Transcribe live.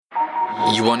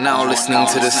You are now listening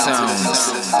to the sounds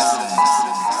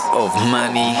of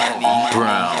Manny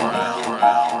Brown.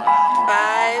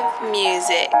 Five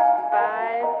Music.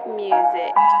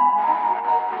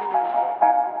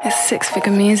 It's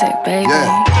six-figure music, baby.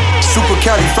 Yeah.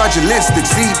 Supercalifragilistic,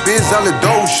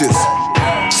 C-biz-alidocious.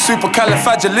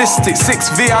 Supercalifragilistic,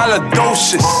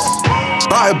 6V-alidocious.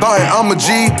 Buy it, I'm a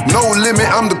G, no limit,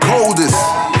 I'm the coldest.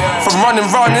 From running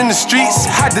round in the streets,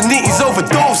 had the nitties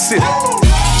overdosing.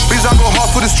 Biz, I go hard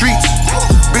for the streets.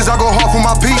 Biz, I go hard for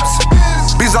my peeps.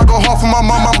 Biz, I go hard for my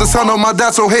mom, I'm the son of my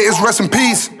dad, so haters rest in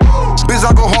peace. Biz,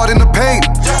 I go hard in the paint.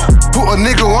 Put a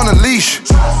nigga on a leash.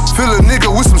 Fill a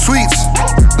nigga with some sweets.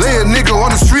 Lay a nigga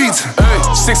on the streets. Hey,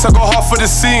 6, I go hard for the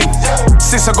scene.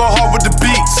 6, I go hard with the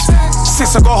beats.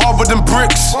 6, I go hard with them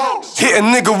bricks. Hit a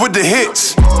nigga with the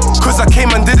hits. Cause I came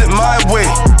and did it my way.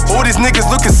 All these niggas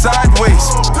looking sideways.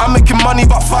 I'm making money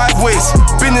about 5 ways.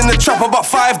 Been in the trap about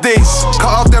 5 days.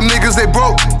 Cut off them niggas, they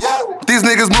broke. These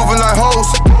niggas moving like hoes.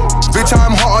 Bitch,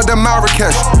 I'm hotter than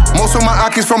Marrakesh. Most of my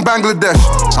akis from Bangladesh.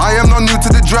 I am not new to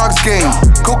the drugs game.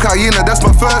 Cocaine, that's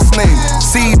my first name.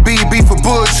 CBB for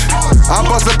Bush. I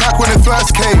bust a pack when it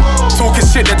first came. Talking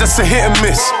shit, that just a hit and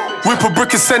miss. Whip a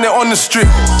brick and send it on the strip.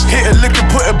 Hit a lick and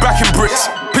put it back in bricks.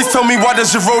 Please tell me why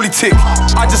does your rollie tick?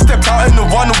 I just stepped out in the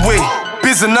one away.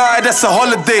 Biz and I, that's a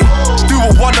holiday. Do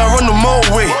a one-hour on the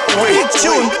motorway. Big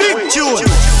tune.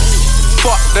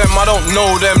 Fuck them, I don't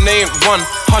know them, they ain't run,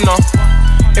 hunter.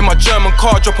 In my German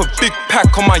car, drop a big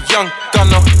pack on my young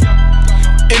gunner.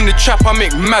 In the trap, I make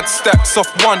mad stacks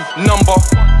off one number.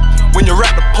 When you're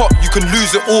at the pot, you can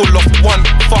lose it all off one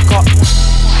fucker.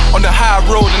 On the high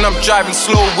road and I'm driving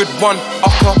slow with one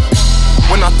upper.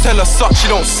 When I tell her suck, she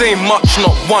don't say much,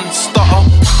 not one stutter.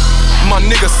 My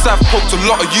nigga Sav poked a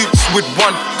lot of youths with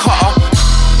one cutter.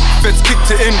 Feds kicked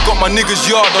it in, got my nigga's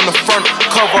yard on the front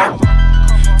cover.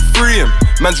 Free him,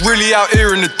 man's really out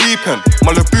here in the deep end.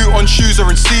 My Louboutin on shoes are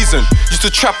in season. Used to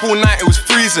trap all night, it was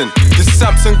freezing. This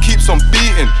Samson keeps on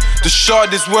beating. The shard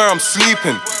is where I'm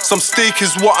sleeping. Some steak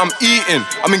is what I'm eating.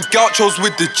 I'm in gauchos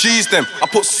with the G's them. I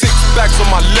put 6 bags on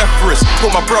my left wrist.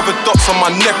 Put my brother dots on my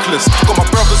necklace. Got my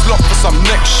brother's locked for some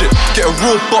next shit. Get a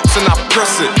raw box and I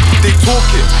press it. They talk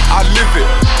it, I live it.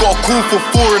 Got a call for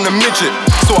 4 in a midget.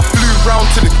 So I flew round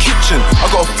to the kitchen. I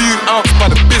got a few ounce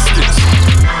by the biscuits.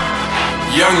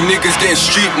 Young niggas getting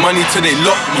street money till they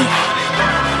lock me.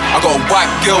 I got a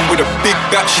white girl with a big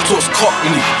back, she talks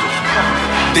cockney.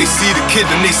 They see the kid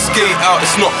and they skate out,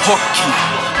 it's not hockey.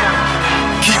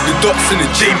 Keep the dots in the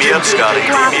gym. Beam me up, Scotty.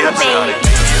 Beam me up, Scotty.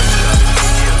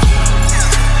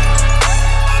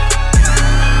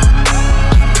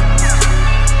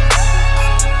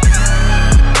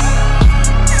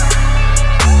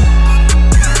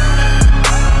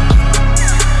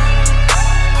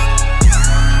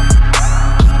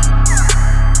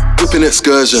 Whipping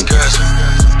excursion.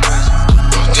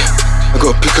 I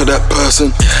gotta pick up that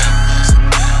person.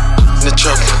 In the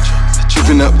trap,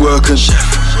 keeping that working.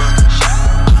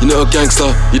 You know a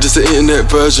gangster, you just an internet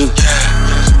version.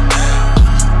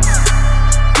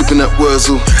 Whipping that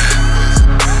Wurzel.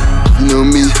 You know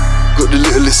me, got the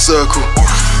littlest circle.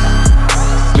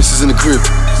 Missus in the crib,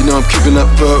 you know I'm keeping that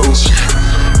fertile.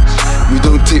 We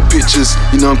don't take pictures,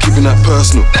 you know I'm keeping that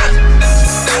personal.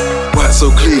 White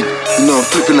so clean, you know I'm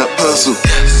flipping that parcel.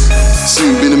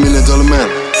 Soon been $1 million man,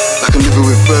 like I'm living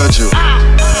with Virgil.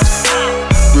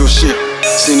 Real shit,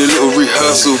 seen a little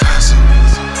rehearsal.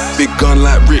 Big gun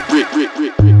like Rick. Ding-a-wing,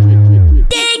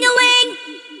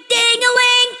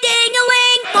 ding-a-wing,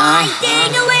 ding-a-wing, boy,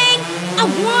 ding-a-wing. I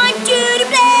want you to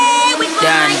play with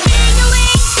my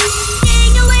ding-a-wing,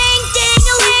 ding-a-wing,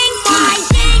 ding-a-wing, boy,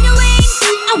 ding-a-wing.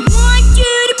 I want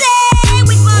you to play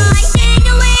with my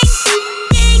ding-a-wing,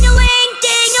 ding-a-wing,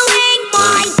 ding-a-wing,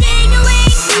 boy,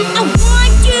 ding-a-wing. I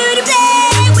want you to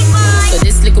play with my. So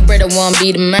this little brother wanna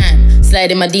be the man. Slide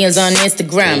in my DMs on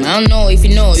Instagram. I don't know if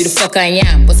you know who the fuck I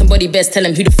am, but somebody best tell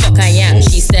him who the fuck I am.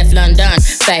 She's Steph London,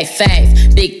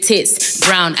 5'5", big tits,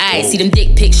 brown eyes. See them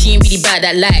dick pics, she ain't really bad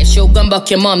that life. Show gun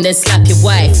buck your mom, then slap your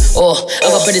wife. Oh,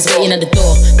 I got brothers waiting at the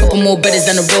door. Couple more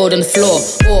brothers down the road on the floor.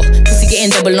 Oh, pussy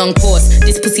getting double long course.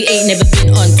 This pussy ain't never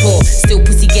been on tour. Still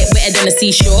pussy get wetter than a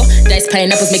seashore. Dice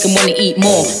pineapples make him wanna eat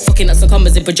more. Fucking up some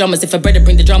commas in pajamas. If a brother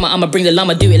bring the drama, I'ma bring the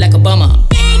llama. Do it like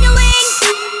Obama.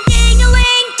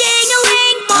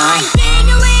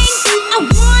 Ding-a-wing, I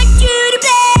want you to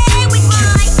play with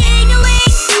my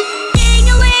ding-a-wing,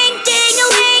 ding-a-wing,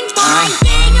 ding-a-wing, boy,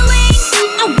 ding-a-wing.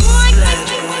 I want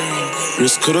you.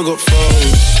 This coulda got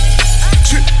froze.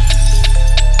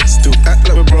 Still act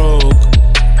like we're broke.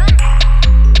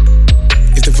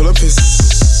 If they full of piss,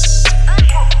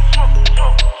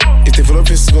 if they full of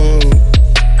piss, smoke.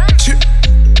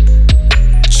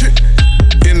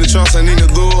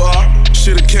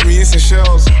 missing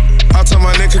shells. I turned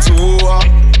my neck into water,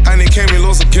 and it came in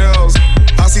loads of girls.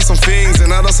 I see some things,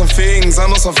 and I know some things. I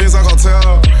know some things I can't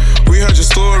tell. We heard your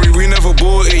story, we never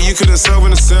bought it. You couldn't sell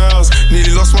in the sales.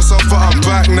 Nearly lost myself, but I'm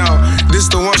back now. This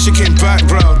the one, she came back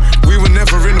round. We were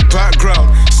never in the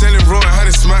background. Selling raw and had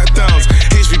it smackdowns.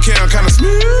 HBK, I'm kinda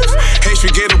smooth.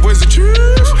 HBK, the boys the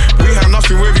truth. We had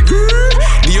nothing where we grew.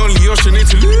 The only option ain't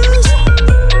to lose.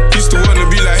 Used to wanna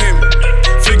be like him.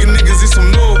 Figure niggas is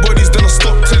some nobodies, then I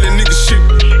stopped telling niggas shit.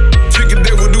 Figured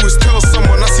they would do is tell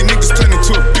someone. I see niggas turn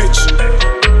into a bitch.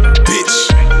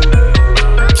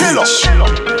 Killer.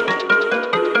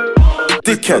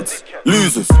 Dickheads,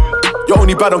 losers. You're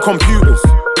only bad on computers.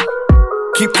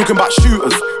 Keep talking about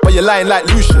shooters, but you're lying like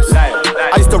Lucius.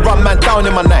 I used to run man down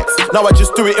in my Nikes, now I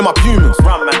just do it in my Pumas.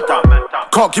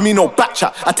 Can't give me no back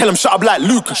chat, I tell him shut up like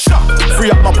Lucas.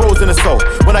 Free up my bros in the cell.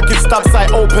 When I give stabs, I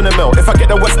open a mill. If I get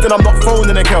the West, then I'm not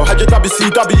phoning a girl. Had your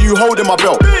WCW holding my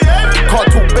belt.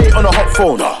 Can't talk bait on a hot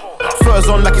phone. Furs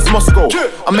on like it's Moscow.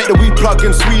 I make the weed plug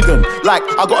in Sweden. Like,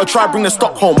 I gotta try bring the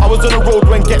stock home. I was on the road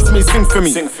when Gets Me sing for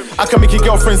me. I can make your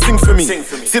girlfriend sing for me.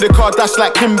 See the car dash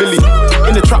like Kimberly.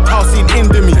 In the trap house in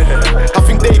Indomie. I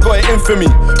think they got it in for me,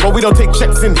 but we don't take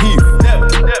checks in Heath.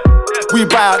 We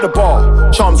buy at the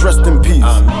bar, Charms rest in peace.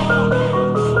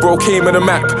 Bro came in a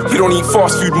Mac, he don't eat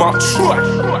fast food much.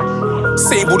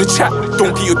 Save all the chat,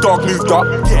 don't get your dog moved up.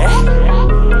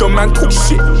 The man talk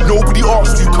shit, nobody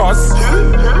asked you cuz.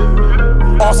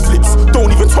 Ass flips,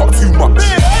 don't even talk too much.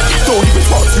 Don't even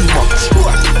talk too much.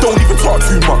 Don't even talk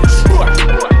too much.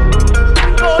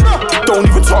 Don't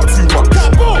even talk too much.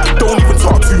 Don't even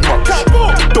talk too much.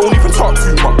 Don't even talk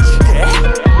too much.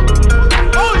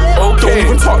 Don't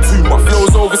even talk too much.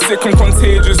 Flow's over sick, I'm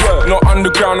contagious. Not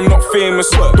underground, I'm not famous.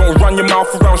 Don't run your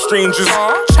mouth around strangers.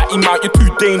 Chatty mouth, you're too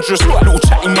dangerous. Little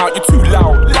chatty mouth, you're too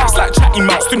loud. It's like chatty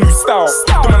mouth's the new style.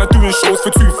 The man are doing shows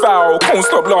for too foul. Can't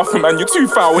stop laughing, man, you're too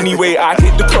foul. Anyway, I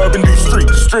hit the curb and do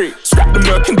street. Scrap the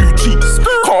Merc and do cheats.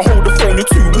 Can't hold the phone,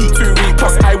 you're too weak.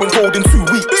 Plus I went gold in 2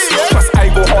 weeks. Plus I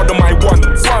go hard on my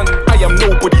ones. I am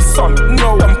nobody's son.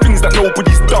 No, them things that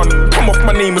nobody's done. Come off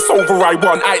my name, it's over, I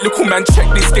won. Aight, little man, check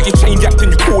this. Get your chain yapped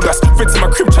and you call us. Feds in my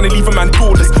crib trying to leave a man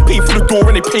doorless. Pay for the door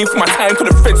and they paying for my time. Cause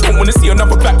the feds don't wanna see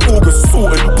another Black August.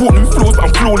 Sorted, bought new floors but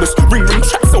I'm flawless. Ring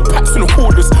tracks, sell packs in the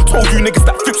quarters. Told you niggas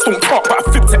that flips don't talk, but I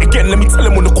flipped it again. Let me tell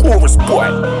him on the chorus, boy.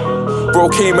 Bro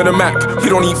came in a Mac, he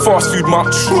don't eat fast food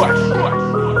much.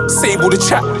 Save all the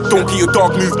chat, don't get your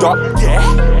dog moved up.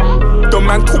 The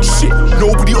man talk shit,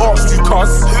 nobody asked you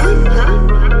cuz.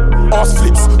 Ass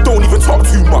flips, don't even talk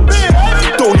too much.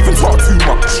 Don't even talk too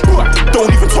much.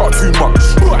 Don't even talk too much.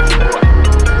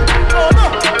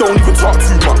 Don't even talk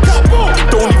too much.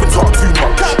 Don't even talk too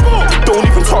much. Don't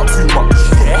even talk too much.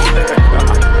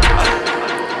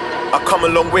 I come a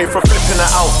long way from flipping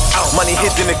her out. Money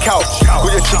hid in the couch.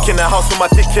 Got your chick in the house with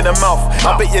my dick in the mouth.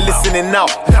 I bet you're listening now.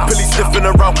 Police sniffing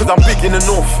around cause I'm big in the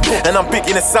north and I'm big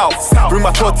in the south. Bring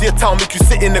my tour to your town, make you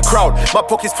sit in the crowd. My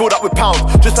pockets filled up with pounds,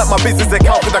 just like my business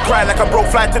account. Cause I cry like I'm broke,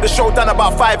 flying to the show, done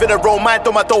about 5 in a row. Mind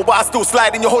on my door, but I still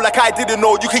slide in your hole like I didn't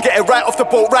know. You can get it right off the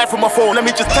boat, right from my phone. Let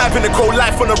me just type in the code,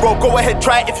 life on the road. Go ahead,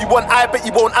 try it if you want, I bet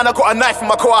you won't. And I got a knife in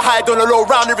my car, I hide on the low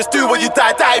round. If it's do what you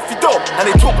die if you don't.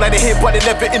 And they talk like they hit, but they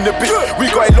never in the bitch. We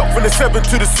got it locked from the 7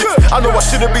 to the 6. I know I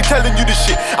shouldn't be telling you this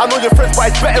shit. I know your friends, but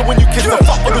it's better when you kiss. The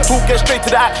fuck on the talk, get straight to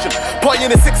the action. Party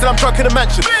in the 6 and I'm drunk in the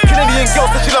mansion. Canadian girl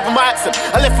said she loving my accent.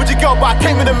 I left with your girl, but I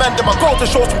came in the man. I go to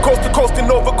shows from coast to coast in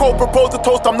Nova Coast. Propose a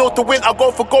toast, I'm known to win. I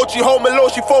go for gold, she home alone.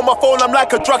 She phone my phone, I'm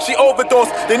like a drug, she overdose.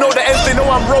 They know the ends, they know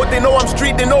I'm road, they know I'm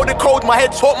street, they know the code. My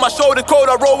head's hot, my shoulder cold.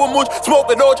 I roll with mooch, smoke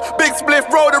the dodge. Big spliff,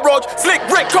 roll the road. Slick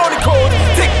brick, Coney cold.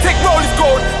 Tick, tick, roll is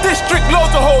gold. District,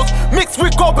 loads of hoes. Mixed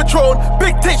with gold Patron.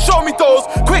 Big tick, show me those.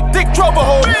 Quick dick, trouble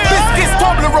hole. Biscuits,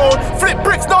 Toblerone. Flip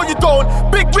bricks, no you don't.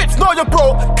 Big whips, no you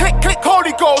broke. Click, click,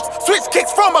 Holy Ghost. Switch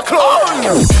kicks from my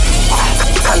clothes.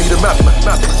 Tally the madman,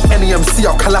 NEMC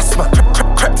or Kalasma.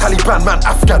 Crep Taliban, man,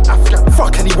 Afghan.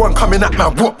 Fuck anyone coming at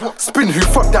man, what? Spin who,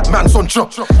 fuck that man's on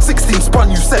job. 16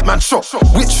 spun, you set man shot.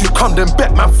 Which you come, then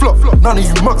bet man flop. None of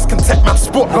you mugs can take man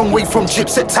spot. Long way from Jib,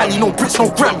 set tally, no bricks, no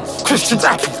Grammys. Christians,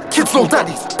 Ackies, kids, no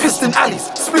daddies. Piston alleys,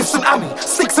 spliffs and ammy.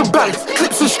 Sticks and baddies,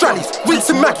 clips and strallies. Rinse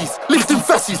and Maggies, lifting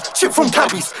fassies. Chip from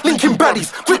cabbies, linking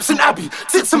baddies. Grips and Abbey,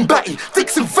 tits and batty.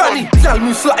 Dicks and fanny. Gal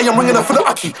move slutty, I'm ringing up for the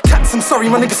ucky. Cats and sorry,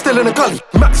 my niggas still in the gully.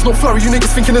 Max, no flurry, you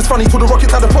niggas thinking it's funny. Pull the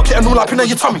rocket out the pocket and all up in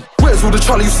your tummy. Where's all the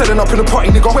Charlie you selling up in the party,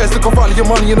 nigga? Where's the Cavalli, your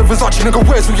money in the Versace, nigga?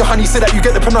 Where's all your honey? Say that you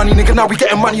get the Panani, nigga. Now we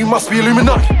getting money, you must be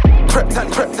Illuminati. Prep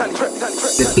tally, prep tally, prep tally,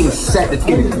 prep. The thing's set, the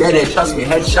thing is dead, trust me.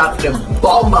 Headshot to the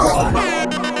bomber.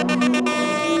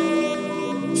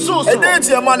 Hey,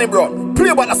 DJ Money, bro. Play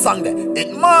about the song there.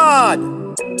 It mad.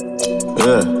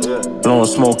 Yeah, blowing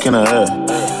smoke in her hair.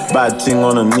 Bad thing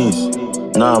on her knees.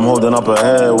 Now I'm holding up her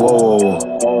hair. Whoa, whoa, whoa.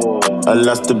 I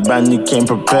lost the band, you came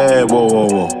prepared. Whoa, whoa,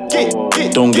 whoa.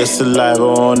 Don't get saliva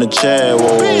on the chair.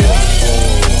 Whoa,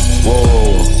 whoa,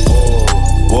 whoa.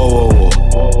 Whoa, whoa, whoa.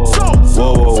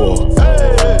 Whoa, whoa, whoa.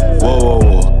 Whoa, whoa,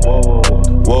 whoa.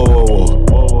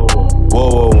 Whoa,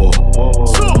 whoa, whoa.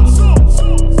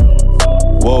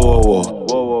 Whoa, whoa,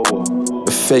 whoa.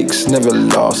 The fakes never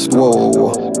last. Whoa, whoa,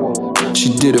 whoa. She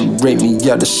didn't rate me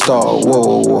at the start. Whoa,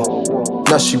 whoa, whoa.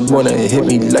 Now she wanna hit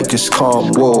me like it's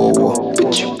calm. Whoa, whoa.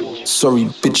 Sorry,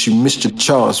 bitch, you missed your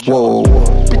chance. Whoa, whoa.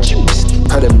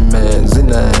 Had a man's in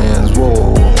the hands. Whoa,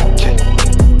 whoa.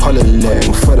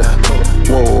 Hollering for the.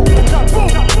 Whoa, whoa.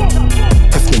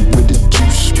 Hefty with the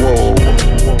juice. Whoa,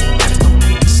 whoa.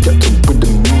 Skeptic with the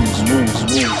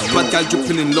moves. Bad guy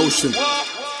dripping in lotion.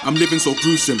 I'm living so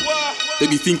gruesome. They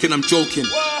be thinking I'm joking.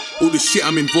 All the shit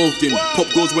I'm involved in. Pop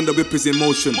goes when the whip is in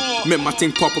motion. Make my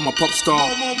thing pop, I'm a pop star.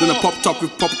 Then I popped up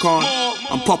with popcorn.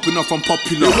 I'm popping off, I'm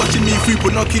popular. You're watching me through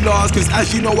binoculars, cause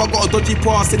as you know I got a dodgy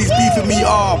past. Said he's beefing me,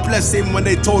 bless him when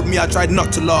they told me I tried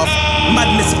not to laugh.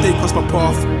 Madness if they cross my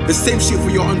path. The same shit for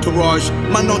your entourage.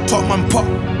 Man don't talk, man pop.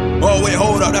 Oh wait,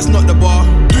 hold up, that's not the bar.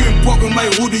 Doing pop with my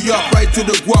hoodie up, right to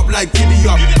the guap like giddy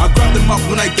up. I grab them up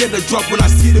when I get the drop. When I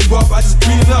see the guap, I just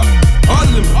clean it up. All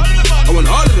of them, I want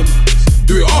all of them.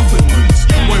 Do it often, monies.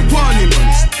 More important than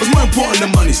monies. What's more important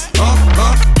than monies?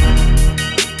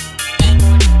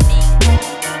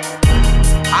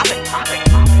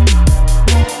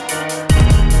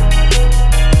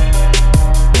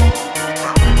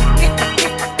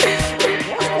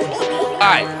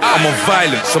 I'm on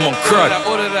violence, I'm on crud.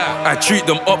 I treat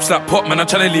them ops like pop, man, I'm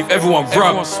trying to leave everyone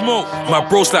rub. My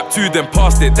bro slapped two, then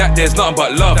passed it, that there's nothing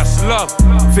but love. That's love.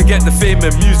 Forget the fame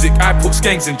and music, I put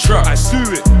skanks in truck. I sue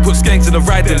it, put skanks in the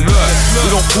ride and lurk.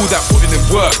 We don't pull that, putting in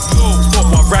work. Spot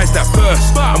my rise that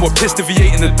burst, and we're pissed if he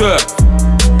ain't in the dirt.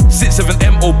 6'7"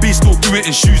 MOB, still do it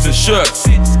in shoes and shirts.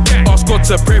 Ask God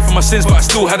to pray for my sins, but I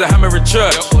still had a hammer in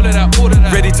church.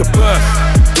 Ready to burst.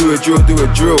 Do a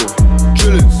drill.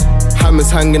 Drillers.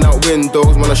 Hammers hanging out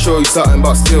windows, man, I show you something,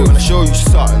 but still,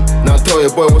 now tell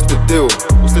your boy what's the deal.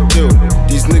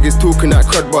 These niggas talking that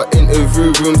crud, but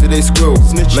interview rooms they squill.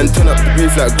 Man turn up the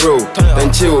beef like grill, then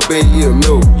chill, baby, eat a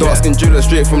meal. Dark skin driller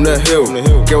straight from the hill.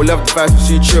 Girl love the vibes,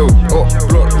 she chill.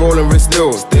 Block rolling wrist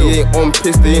still. They ain't on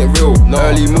piss, they ain't real.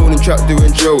 Early morning trap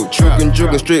doing drill. Jogging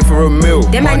straight for a meal.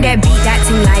 Them man there beat that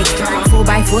thing like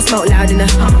 4x4 smoke loud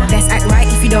enough. Best act right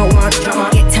if you don't want.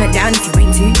 Get turned down if you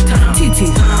ain't too.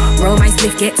 Roll my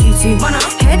spliff, get 2-2.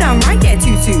 Head on right, get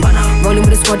 2-2. Rolling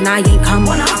with a squad, now I ain't come.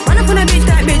 Run up on a bitch,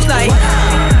 that bitch like.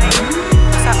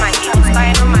 What's up, my G? I'm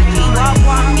starting on my G.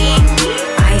 What me?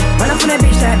 Aye, run up on a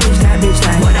bitch, that bitch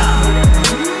like. What up?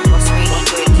 What's really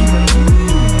good?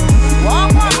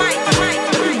 What my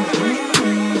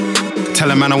Tell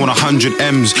a man I want 100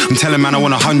 M's. I'm telling man I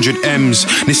want 100 M's.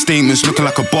 This statement's looking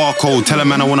like a barcode. Tell a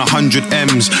man I want 100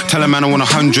 M's. Tell a man I want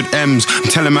 100 M's. I'm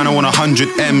telling man I want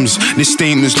 100 M's. This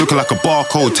statement's looking like a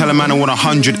barcode. Tell a man I want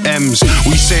 100 M's.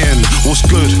 We saying, what's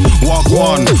good?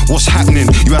 Wagwan, what's happening?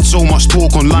 You had so much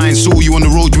talk online, saw you on the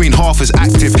road, you ain't half as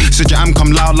active. Said your am come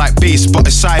loud like bass, but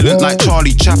it's silent like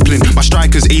Charlie Chaplin. My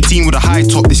striker's 18 with a high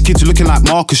top. This kid's looking like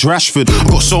Marcus Rashford. I've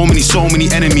got so many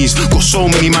enemies. Got so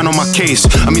many man on my case.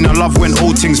 I mean, I love when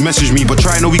old things message me, but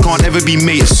try know we can't ever be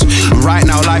mates. Right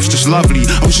now life's just lovely.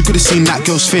 I wish I could have seen that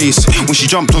girl's face when she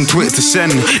jumped on Twitter to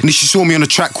send, and then she saw me on the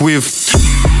track with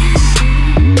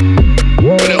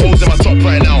But it holes in my top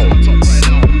right now.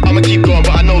 I'ma keep going,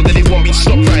 but I know that it won't be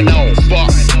stopped right now. But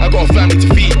I got a family to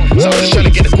feed, so I'm just trying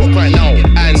to get the guap right now.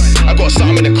 And I got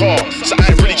something in the car, so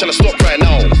I ain't really trying to stop right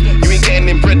now. You ain't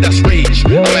getting in bread, that's rage.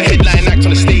 I'm a headline act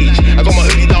on the stage. I got my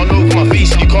hoodie down over my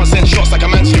face, and you can't send shots like a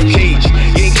man's Luke Cage.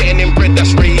 You ain't getting in bread,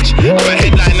 that's rage. I'm a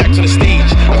headline act on the stage.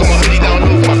 I got my hoodie down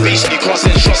over my face, and you can't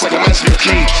send shots like a man's Luke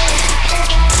Cage.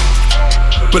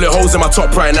 Bullet holes in my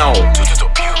top right now.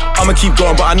 I'ma keep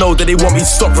going, but I know that they want me to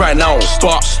stop right now.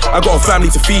 But I got a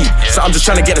family to feed, so I'm just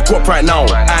trying to get the guap right now.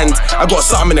 And I got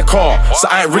something in the car, so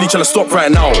I ain't really trying to stop right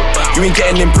now. You ain't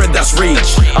getting in bread, that's rage.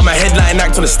 I'm a headline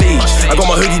act on the stage. I got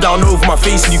my hoodie down over my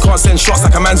face, and you can't send shots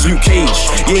like a man's Luke Cage.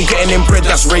 You ain't getting in bread,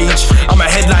 that's rage. I'm a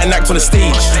headline act on the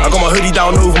stage. I got my hoodie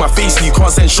down over my face, and you can't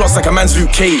send shots like a man's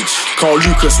Luke Cage. Carl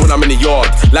Lucas when I'm in the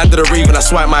yard. Landed a rave when I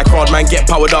swipe my card. Man get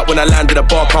powered up when I landed a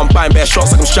bar. Can't buy bare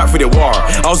shots like I'm strapped for the war.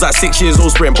 I was like 6 years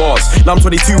old spraying bars. bars. Now I'm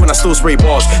 22 and I still spray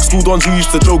bars. School dons who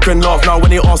used to joke and laugh. Now when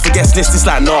they ask for guest list, it's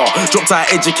like nah. Dropped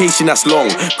out of education, that's long.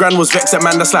 Gran was vexed at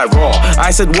man, that's like raw.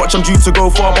 I said watch, I'm due to go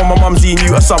far, but my mumsy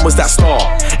knew her son was that star.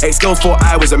 Ex-girls thought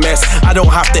I was a mess. I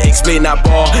don't have to explain that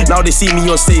bar. Now they see me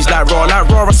on stage like raw.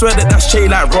 I swear that that's Che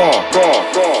like raw.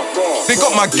 They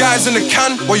got my guys in the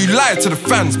can while you lied to the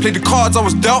fans. Played the cards I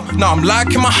was dealt, now I'm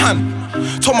liking my hand.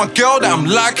 Told my girl that I'm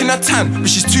liking her tan, but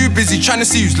she's too busy trying to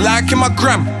see who's liking my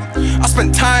gram. I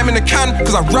spent time in the can,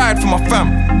 cause I ride for my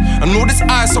fam. And all this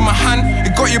ice on my hand,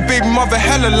 it got your baby mother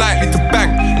hella likely to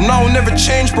bang. And I will never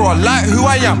change, bro, I like who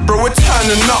I am. Bro, we're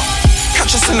turning up.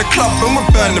 Catch us in the club and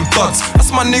we're burning buds.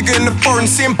 That's my nigga in the foreign,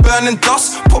 see him burning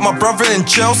dust. Put my brother in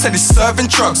jail, said he's serving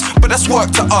drugs, but that's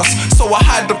work to us. So I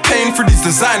hide the pain through these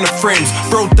designer frames.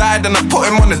 Bro died and I put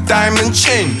him on a diamond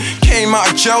chain. Came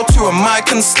out of jail to a mic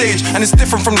on stage, and it's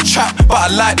different from the trap, but I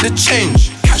like the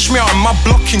change. Catch me out on my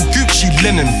block in Gucci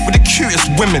linen with the cutest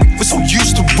women, we're so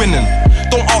used to winning.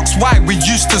 Don't ask why, we're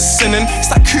used to sinning.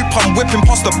 It's that coupe I'm whipping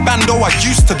past the bando I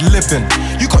used to live in.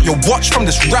 You got your watch from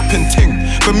this rapping ting,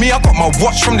 but me, I got my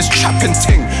watch from this trapping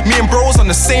ting. Me and bros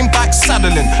on the same bike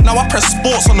saddling. Now I press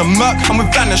sports on the Merc and we're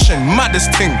vanishing.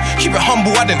 Maddest thing, keep it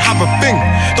humble, I didn't have a thing.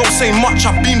 Don't say much,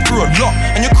 I've been through a lot.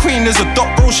 And your queen is a dot,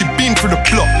 bro, she been through the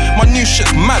block. My new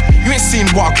shit's mad, you ain't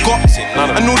seen what I got.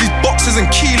 And all these boxes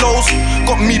and kilos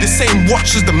got me the same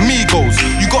watch as the Migos.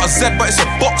 You got a Z, but it's a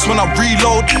box when I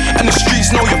reload. And the streets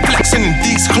know you're flexing in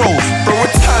these clothes. Bro, we're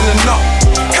turning up.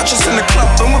 Catch us in the club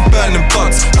and we're burning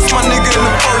buds. That's my nigga in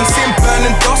the foreign, see him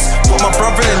burning dust. Put my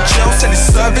brother in jail, said he's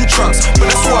serving drugs, but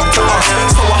that's work to us.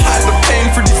 So I hide the pain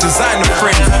through these designer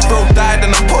frames. Bro died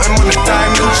and I put him on a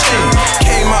diamond chain.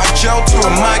 Came out of jail to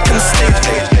a mic and stage.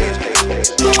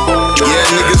 Yeah,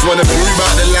 niggas wanna prove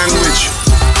out the language.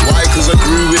 Why? Cause I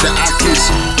grew with the Akis.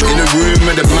 In a room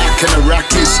with the Mac and the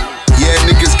Rackies. Yeah,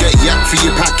 niggas get yak for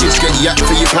your package. Get yak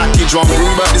for your package. I'm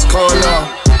prove out this car now.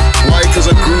 Why? Cause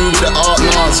I grew with the art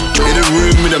Nas. In a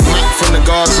room with a Mac from the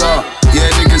Gaza. Yeah,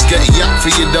 niggas get yak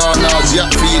for your darnars. Yak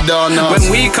for your darnars. When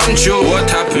we come through, what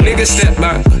happened? Niggas step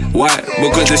back. Why?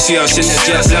 Because they see us in the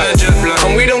jet lag.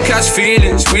 And we don't catch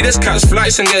feelings, we just catch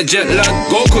flights and get jet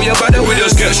lag. Go call your brother, we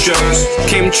just get stressed.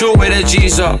 Came through with the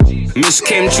G's up. Miss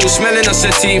came through smelling a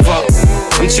sativa.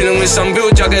 I'm chilling with some bill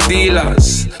jugger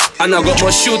dealers. And I got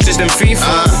more shooters than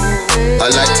FIFA. I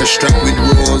like to strap with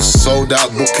roars. Sold out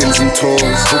bookings and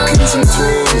tours.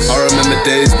 I remember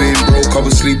days being broke, I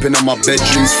was sleeping on my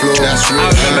bedroom's floor. That's real. I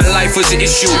remember life was the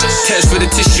issue. Test for the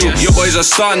tissue. Your boy's a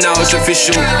star now, it's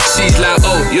official. C's like,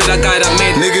 oh, you're that guy that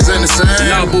made niggas ain't the same.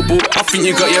 Nah, boo boo, I think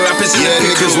you got your rappers in the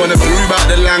pickle. Niggas wanna prove out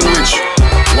the language.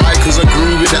 Why? Cause I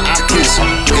grew with the Akis.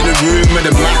 In a room with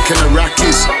the Mac and the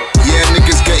Rackies. Yeah,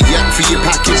 niggas get yak for your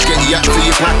package. Get yak for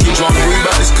your package. I'm prove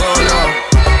out this car now.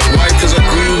 Why? Cause I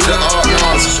grew with the art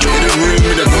Nas. In a room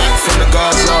with the Mac from the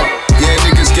Gaza. Yeah,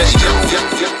 niggas get yak.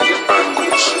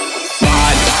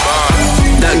 Bad.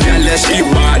 That girl, let's keep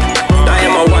bad. I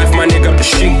am my wife, my nigga,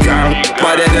 she can.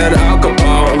 Badder than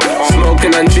alcohol.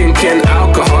 Smoking and drinking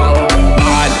alcohol.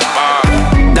 Bad.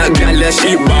 That girl, let's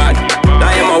keep bad.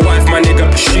 I am my wife, my nigga,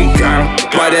 she can.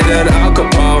 Badder than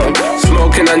alcohol.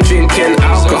 Smoking and drinking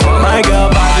alcohol. My girl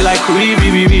bad like we.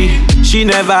 She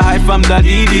never hide from the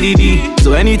D.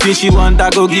 So anything she want, I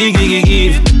go give.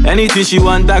 Anything she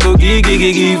want, I go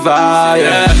give. Ah,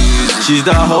 yeah. She's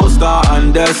the whole star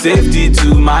under safety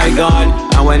to my gun.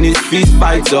 And when it's fist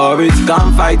fights or it's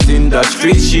gunfights in the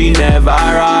streets, she never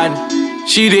run.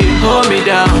 She didn't hold me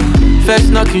down.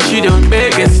 First knocking, she don't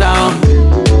make a sound.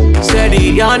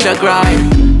 Steady on the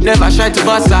grind. Never try to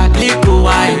bust her liquor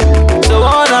wine. So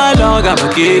all night long,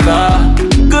 I'ma give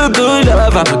her good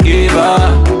love, I'ma give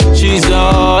her. She's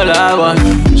all I want.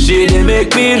 She didn't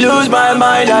make me lose my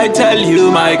mind, I tell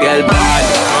you, my girl bad.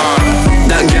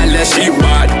 That girl, that she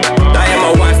bad. I am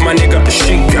my wife, my nigga,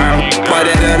 she can.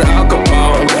 Badder than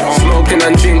alcohol. Smoking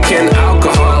and drinking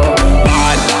alcohol.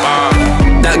 Bad.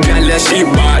 That girl, that she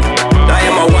bad. I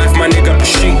am my wife, my nigga,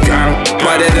 she can.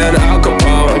 Badder than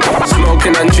alcohol.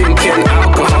 Smoking and drinking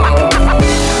alcohol.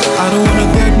 I don't wanna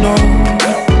get no.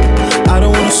 I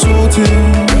don't wanna sort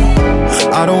it.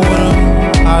 I don't wanna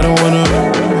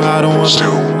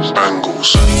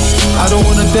angles. I don't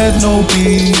wanna dead no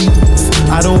beef.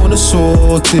 I don't wanna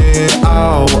sort it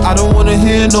out. I don't wanna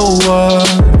hear no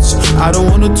words. I don't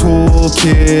wanna talk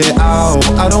it out.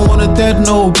 I don't wanna dead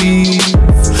no beef.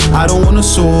 I don't wanna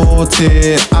sort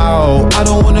it out. I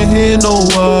don't wanna hear no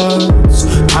words.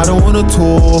 I don't wanna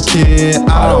talk it out.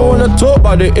 I don't wanna talk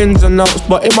about the ins and outs,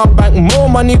 but in my bank more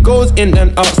money goes in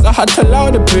than out. I had to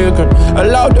allow the bacon,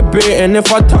 allow the baiting.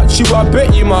 If I touch you, I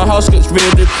bet you my house gets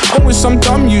raided. I'm with some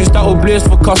dumb youths that will blaze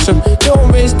for custom. They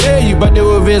won't raise you, but they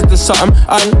will raise the something.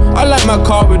 And I like my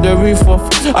car with the roof off.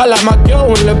 I like my girl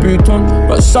with the boot on.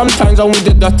 But sometimes I want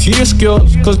the dirtiest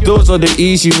girls, cause those are the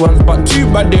easy ones. But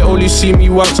too bad they only see me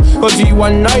once, cause we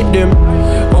one night them.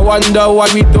 I wonder why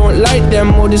we don't like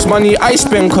them. All this money I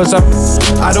spend, cause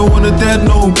I don't wanna dead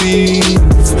no beef.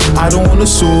 I don't wanna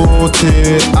sort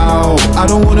it out. I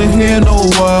don't wanna hear no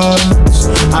words.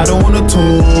 I don't wanna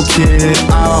talk it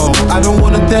out. I don't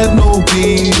wanna dead no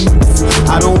beef.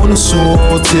 I don't wanna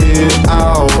sort it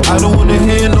out. I don't wanna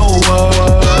hear no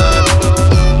words.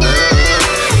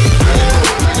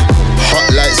 Hot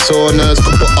like saunas,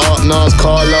 couple Artnars,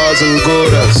 Carlas and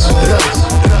Goudas.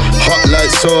 Hot like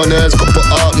saunas, couple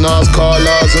Artnars,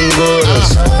 Carlas and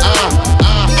Goudas.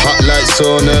 Hot like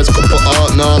saunas, couple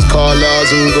Artnars,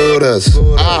 Carlas and Goudas.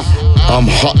 I'm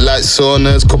hot like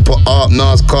saunas, couple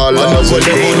Artnars, Carlas and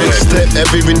Goudas. Step,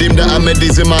 every rhythm that I made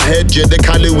is in my head. Yeah, the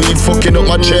Cali weed fucking up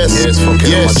my chest.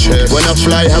 Yes, when I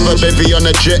fly, have a baby on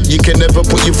a jet. You can never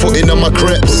put your foot in on my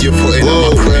crepes.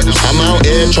 I'm out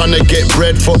here trying to get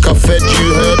bread, fuck I fed.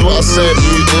 You heard what I said.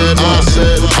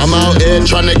 I'm out here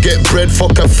trying to get bread,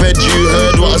 fuck I fed. You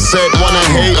heard what I said. Wanna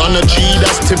hate on a G,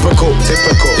 that's typical.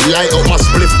 Light up my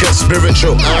spliff, get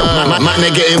spiritual. Man,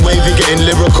 they getting wavy, getting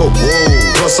lyrical.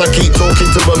 Plus I keep talking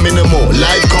to a minimal.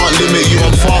 Life can't limit you,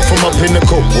 I'm far from a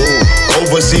pinnacle.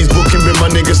 Overseas booking, bring my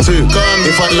niggas too.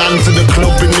 If I land to the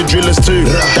club, bring the drillers too.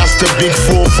 That's the big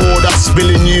 4-4, that's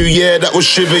spilling you. Yeah, that will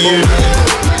shiver you.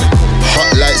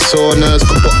 Hot like saunas,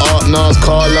 couple Artnars,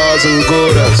 Carlas and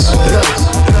Goudas.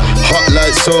 Hot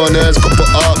like saunas, couple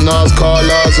Artnars,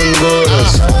 Carlas and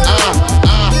Goudas.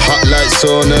 Hot like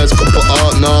saunas, couple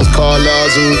Artnars,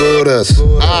 Carlas and Goudas.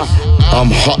 I'm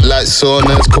hot like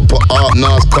saunas, couple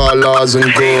Artnars, Carlas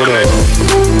and Goudas.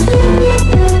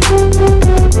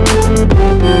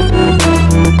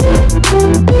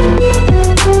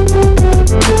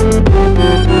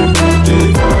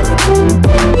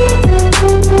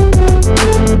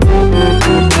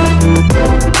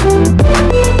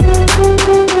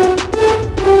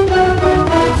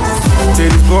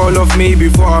 All of me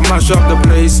before I mash up the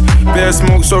place. Bear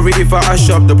smoke, sorry if I ash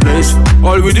up the place.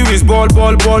 All we do is ball.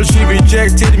 She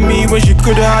rejected me when she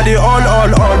could've had it all.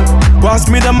 Pass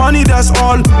me the money, that's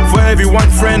all. For every one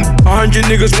friend, 100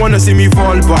 niggas wanna see me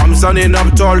fall. But I'm standing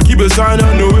up tall, keep a sign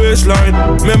on the waistline.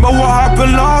 Remember what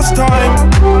happened last time?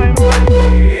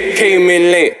 Came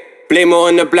in late, blame it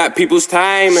on the black people's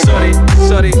time.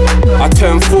 Sorry. I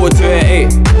turned 4 to an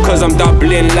 8, cause I'm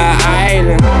doubling like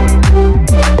Island.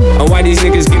 And why these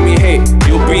niggas give me hate?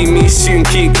 You'll beat me soon,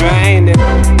 keep grinding.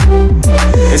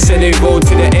 They said they go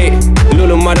to the 8,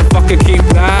 little motherfucker keep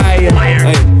lying.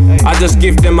 I just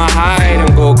give them a hide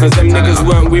and go, cause them niggas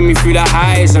weren't with me through the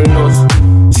highs and lows.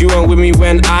 She weren't with me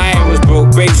when I was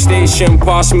broke. Babe station,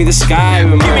 pass me the sky.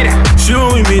 Give me that. She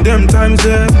weren't with me them times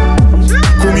there.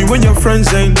 Call me when your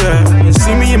friends ain't there. You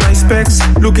see me in my specs,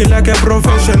 looking like a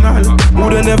professional.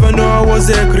 Wouldn't ever know I was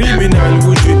a criminal.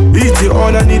 Would you eat it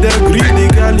all? I need a greedy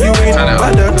girl. You ain't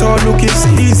bad at all, look it's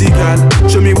easy girl.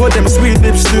 Show me what them sweet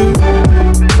lips do,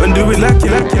 and do it like you.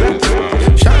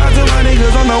 Shout out to my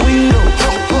niggas on the window.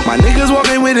 My niggas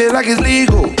walking with it like it's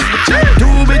legal.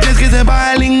 2 bitches kissing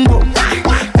bilingual.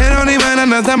 They don't even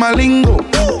understand my lingo.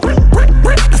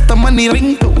 That's the money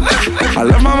lingo. I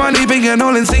love my money big and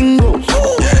all in singles.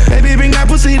 Baby, bring that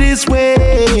pussy this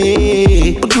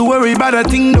way. Don't you worry about a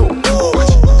thing though.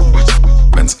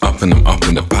 Man's up and I'm up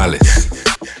in the palace.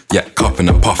 Yeah, cupping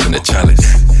and puffing the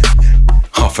chalice.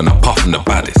 Huffing and puffing the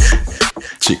baddest.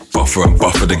 Chick buffer and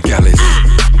buffer the galleys.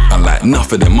 I like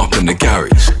enough of them up in the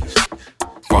garage.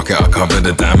 Fuck it, I'll cover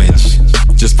the damage.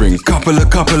 Just bring couple of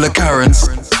Karens.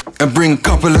 And bring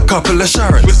couple of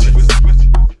Sharons.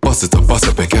 Bust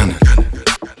up a cannon.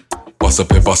 Bust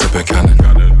up a cannon.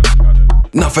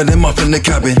 Enough of them up in the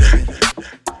cabin.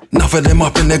 Enough of them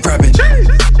up in the grabbing.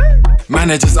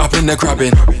 Managers up in the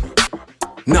crabbing.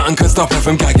 Nothing can stop her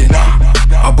from gagging.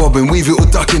 I bob and weave it all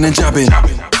ducking and jabbing.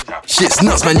 Shit's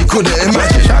nuts, man, you couldn't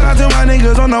imagine. Shout out to my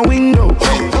niggas on the window.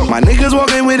 My niggas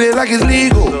walking with it like it's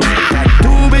legal. 2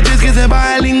 bitches kissing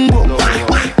bilingual.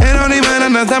 They don't even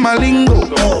understand my lingo.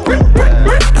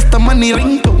 That's the money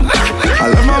lingo. I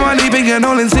love my money big and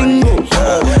all in singles.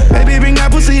 Baby, bring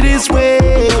that pussy this way.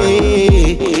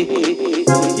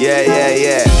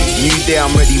 Yeah. New day,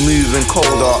 I'm ready, moving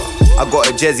colder. I got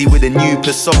a Jezzy with a new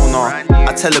persona.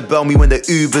 I tell her bell me when the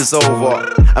Uber's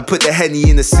over. I put the Henny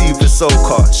in the super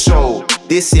soaker. Show,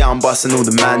 this year I'm busting all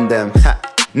the man them.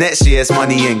 Next year it's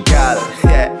money and gal,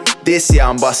 yeah. This year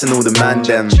I'm busting all the man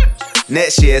them.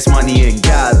 Next year it's money and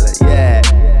gal, yeah.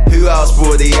 Who else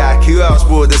brought the yak? Who else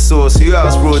brought the sauce? Who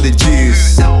else brought the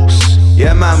juice?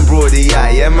 Yeah man brought the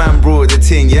yak, yeah man brought the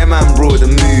ting, yeah man brought the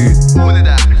mood. All of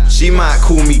that. She might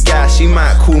call me gas, she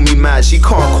might call me mad, she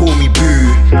can't call me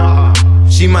boo.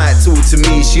 She might talk to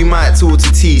me, she might talk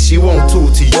to T, she won't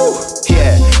talk to you.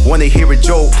 Yeah, wanna hear a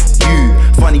joke? You,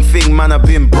 funny thing man, I've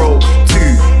been broke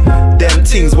too. Them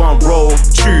things won't roll,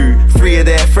 true. 3 of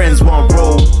their friends won't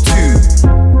roll, 2.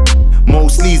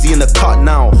 Most sleazy in the cut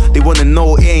now. They wanna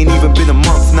know it ain't even been a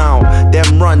month now.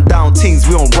 Them run down things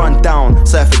we don't run down.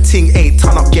 So if a ting ain't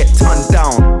turn up, get turned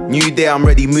down. New day, I'm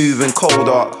ready moving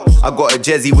colder. I got a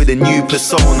Jezzy with a new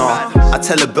persona. I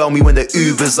tell her bell me when the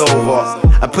Uber's over.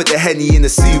 I put the Henny in the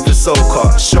super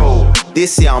soaker. Show,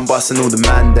 this year I'm busting all the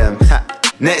man them.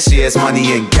 Next year it's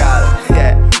money and gal,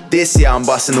 yeah. This year I'm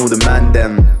busting all the man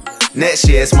them. Next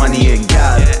year it's money and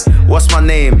gal. What's my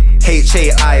name?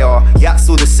 H-A-I-R. Yaks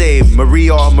all the same.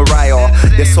 Maria, Mariah.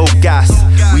 They're so gassed.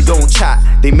 We don't chat.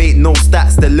 They make no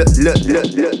stats. They look.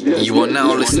 You are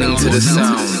now listening to the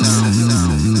sounds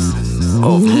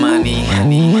of Manny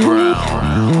Brown.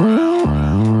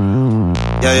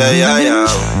 Yeah.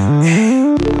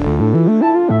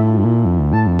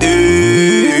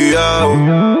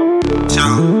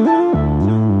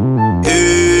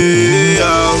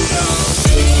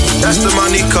 That's the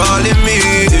money calling me,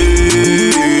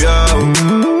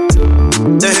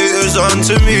 the haters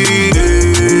onto me,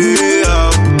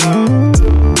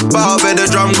 but I bet the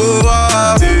drum go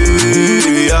up,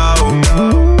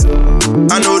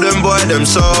 I know them boy them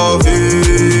soft,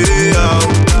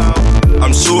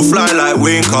 I'm so fly like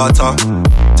Wayne Carter.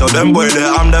 Tell them boy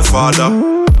that I'm their father.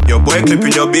 Your boy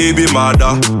clipping your baby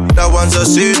mother. That one's a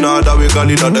sinner, that we gon'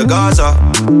 lead out the Gaza.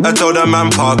 I told them man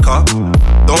Parker,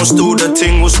 don't steal the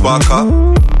ting, will spark up.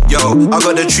 Yo, I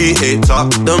got the 3-8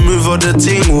 the move of the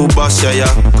ting will bust, yeah.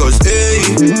 Cause, hey,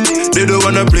 they don't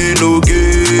wanna play no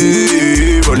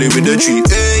game. Rolling with the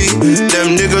 3-8,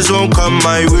 them niggas won't come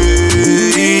my way.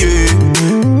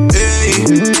 Hey,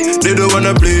 they don't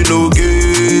wanna play no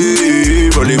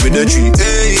game. Rolling with the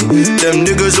 3-8, them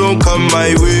niggas won't come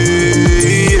my way.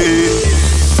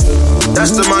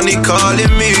 That's the money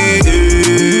calling me,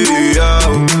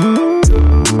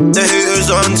 the haters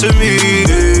onto me,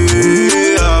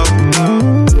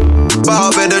 but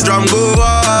I bet the drum go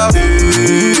up,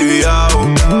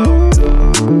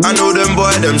 I know them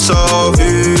boy them soft.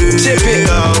 Tip it,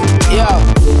 yo.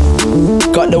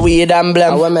 Got the weed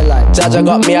emblem. Jaja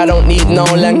got me, I don't need no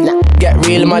length. Get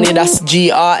real money, that's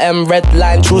GRM. Red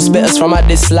line, true spitters from I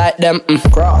dislike them.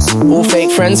 Cross. All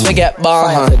fake friends forget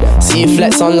bar, See you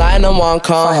flex online and one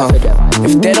car,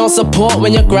 If they don't support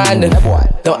when you're grinding,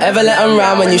 don't ever let them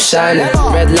round when you shining.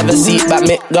 Red leather seat back,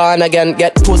 Mick gone again.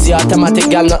 Get pussy automatic,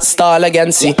 gal not stall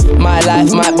again. See, my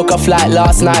life might book a flight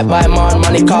last night. Buy more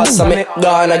money cost, so Mick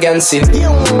gone again. See,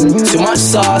 too much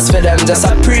sauce for them. Just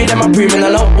I pre them, I pre me, I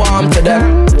not warm to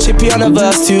them. Chippy on the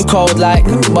verse, too cold like,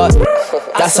 but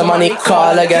that's a money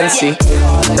call again. See,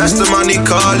 that's the money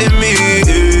calling me,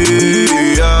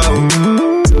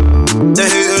 the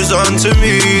haters onto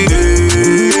me,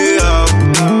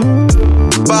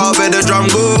 but I bet the drum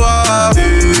go up,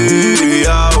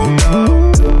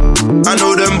 I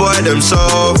know them boy them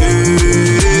soft,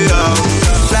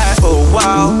 like oh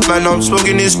wow, man I'm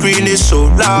smoking this green is so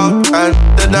loud, and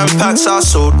the damn packs are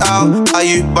sold out. Are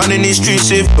you running these streets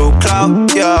with no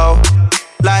clout, yo?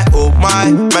 Like oh my,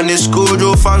 man it's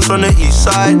Gojo fans from the east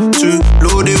side. 2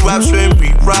 loaded raps when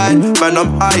we ride. Man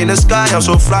I'm high in the sky, I'm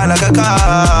so fly like a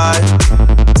kite.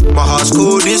 My heart's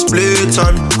cold, it's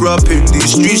blatant. Grew up in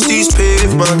these streets, these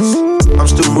pavements. I'm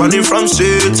still running from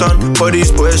Satan, but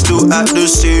these boys still act the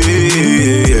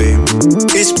same.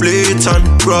 It's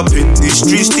blatant. Grew up in these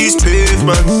streets, these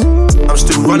pavements. I'm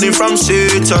still running from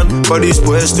Satan, but these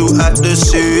boys still act the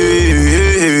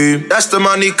same. That's the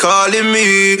money calling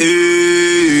me,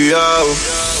 yo.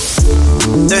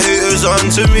 The haters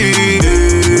onto me,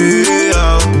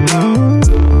 yo.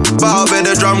 But I bet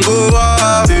the drum go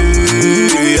up, yo.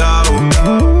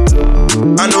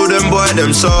 I know them boy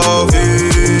them soft.